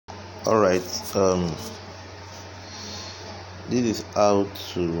Alright, this is how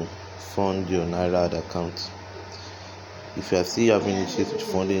to fund your Naira account. If you are still having issues with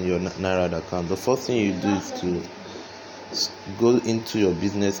funding your Naira account, the first thing you do is to go into your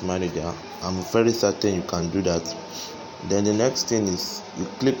business manager. I'm very certain you can do that. Then the next thing is you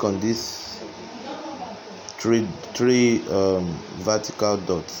click on this three vertical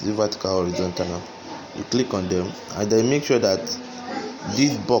dots, the vertical horizontal now. You click on them and then make sure that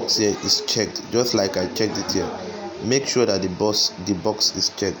this box here is checked, just like I checked it here. Make sure that the box is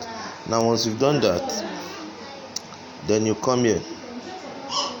checked. Now once you've done that, then you come here.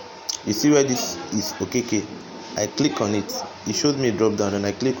 You see where this is okay. I click on it. It shows me a drop down and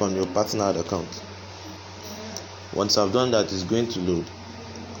I click on your personal account. Once I've done that, it's going to load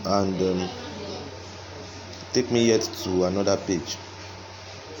and take me yet to another page.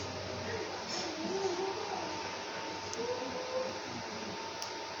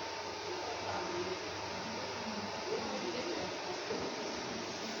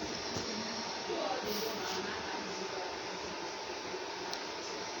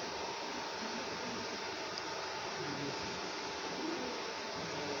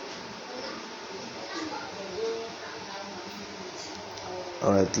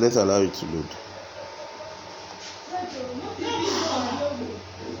 Alright, let's allow it to load.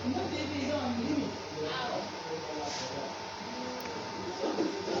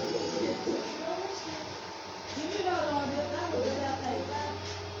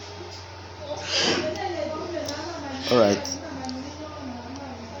 Alright,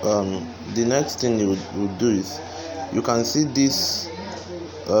 the next thing you would do is you can see this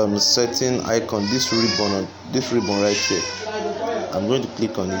setting icon, this ribbon right here. I'm going to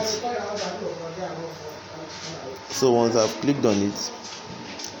click on it. So once I've clicked on it,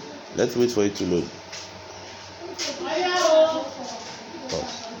 let's wait for it to load.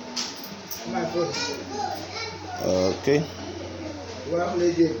 Okay.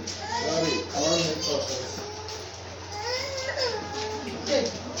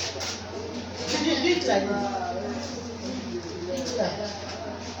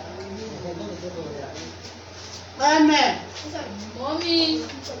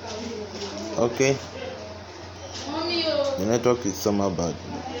 Okay. The network is somehow bad,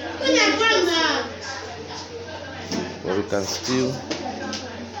 but we can still.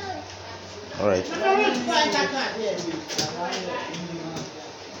 Alright.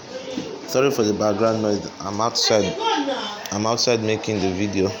 Sorry for the background noise. I'm outside making the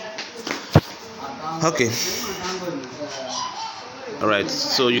video. Okay. Alright,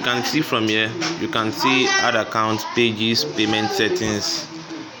 so you can see from here, you can see add account, pages, payment settings,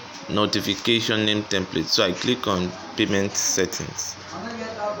 notification, name template. So I click on payment settings.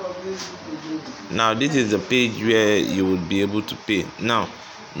 Now this is the page where you would be able to pay. Now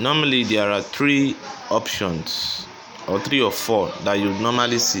normally there are 3 options or 3 or 4 that you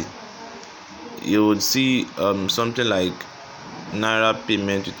normally see. You would see something like Naira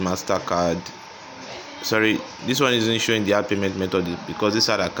payment with MasterCard. Sorry, this one isn't showing the add payment method because this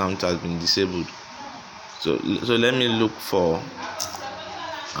other account has been disabled. So let me look for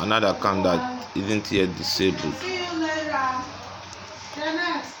another account that isn't yet disabled.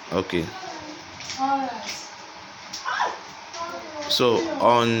 Okay. So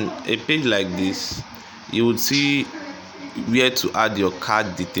on a page like this, you would see where to add your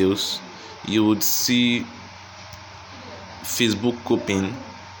card details. You would see Facebook coupon.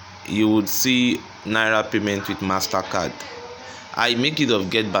 You would see Naira payment with MasterCard. I make it of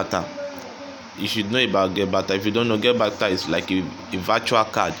Get Better. You should know about Get Better. If you don't know, Get Better is like a virtual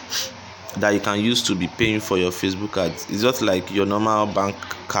card that you can use to be paying for your Facebook ads. It's just like your normal bank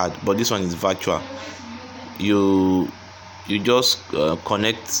card, but this one is virtual. You just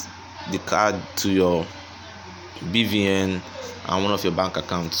connect the card to your BVN and one of your bank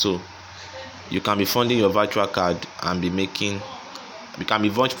accounts. So you can be funding your virtual card and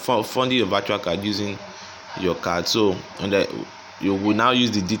funding your virtual card using your card. So you will now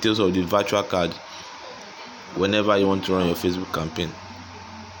use the details of the virtual card whenever you want to run your Facebook campaign.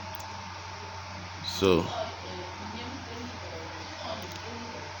 So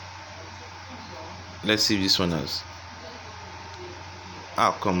let's see if this one has.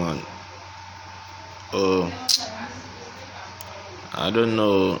 Come on. I don't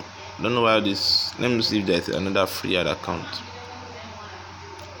know why this. Let me see if there's another free ad account.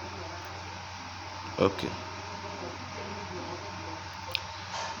 Okay.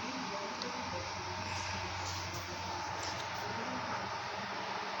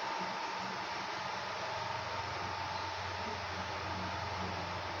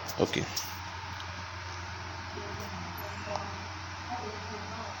 Okay.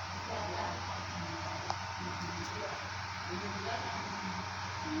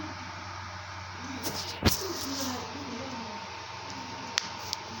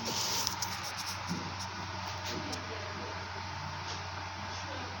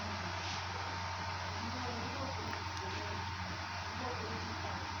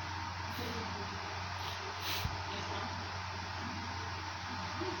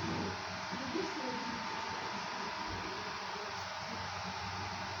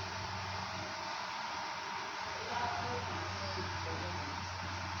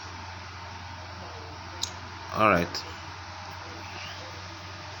 All right.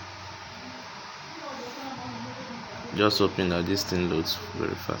 Just hoping that this thing loads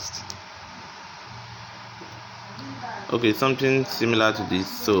very fast. Okay, something similar to this.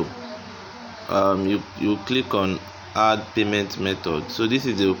 So you click on add payment method. So this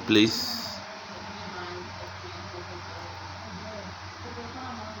is the place.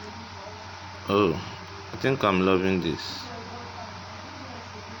 Oh, I think I'm loving this.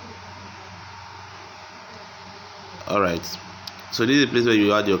 All right, so this is the place where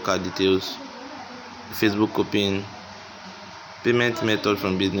you add your card details, Facebook open, payment method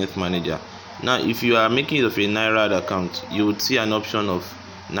from business manager. Now if you are making use of a Naira account, you would see an option of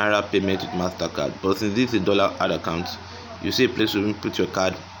Naira payment with MasterCard, but since this is a dollar ad account, you see a place to input your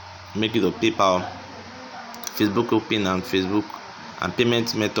card, make it of PayPal, Facebook open, and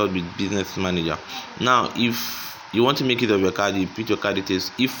payment method with business manager. Now if you want to make it of your card, you put your card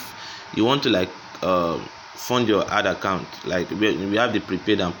details. If you want to fund your ad account, like we have the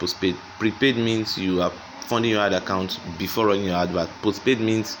prepaid and postpaid. Prepaid means you are funding your ad account before running your advert. Postpaid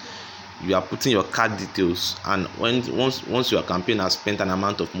means you are putting your card details, and once your campaign has spent an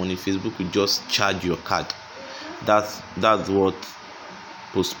amount of money, Facebook will just charge your card. That's what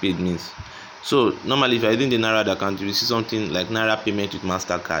postpaid means. So normally if you're using the Naira account, you will see something like Naira payment with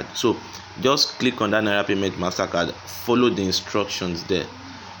MasterCard. So just click on that Naira payment MasterCard, follow the instructions there,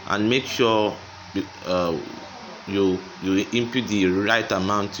 and make sure you input the right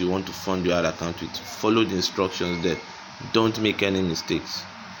amount you want to fund your account with. Follow the instructions there, don't make any mistakes.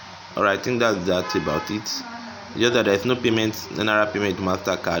 Alright, I think that's about it. Just that there's no Naira payment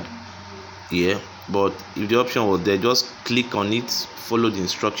MasterCard here, but if the option was there, just click on it, follow the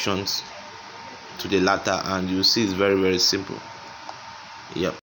instructions to the latter, and you see it's very, very simple. Yep.